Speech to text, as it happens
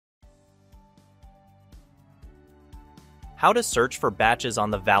How to search for batches on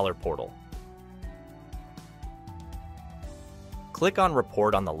the Valor Portal. Click on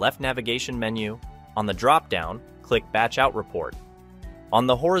Report on the left navigation menu. On the drop-down, click Batch Out Report. On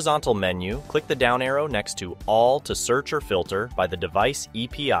the horizontal menu, click the down arrow next to All to search or filter by the device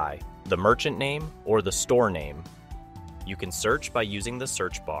EPI, the merchant name, or the store name. You can search by using the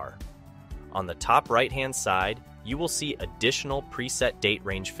search bar. On the top right-hand side, you will see additional preset date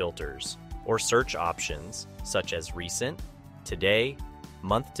range filters or search options such as recent, today,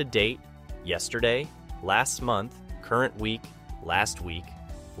 month to date, yesterday, last month, current week, last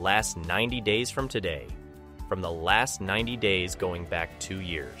 90 days from today, from the last 90 days going back 2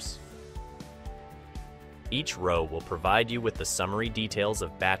 years. Each row will provide you with the summary details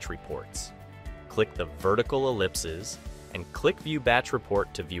of batch reports. Click the vertical ellipses and click View Batch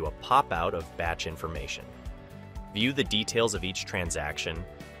Report to view a pop-out of batch information. View the details of each transaction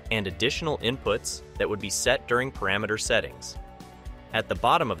and additional inputs that would be set during parameter settings. At the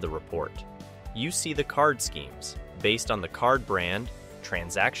bottom of the report, you see the card schemes based on the card brand,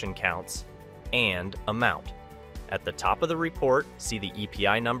 transaction counts, and amount. At the top of the report, see the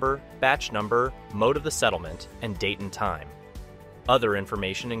EPI number, batch number, mode of the settlement, and date and time. Other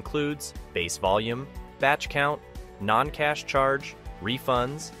information includes base volume, batch count, non-cash charge,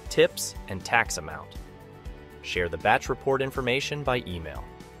 refunds, tips, and tax amount. Share the batch report information by email.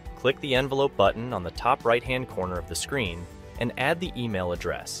 Click the envelope button on the top right-hand corner of the screen and add the email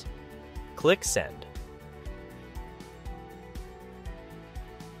address. Click Send.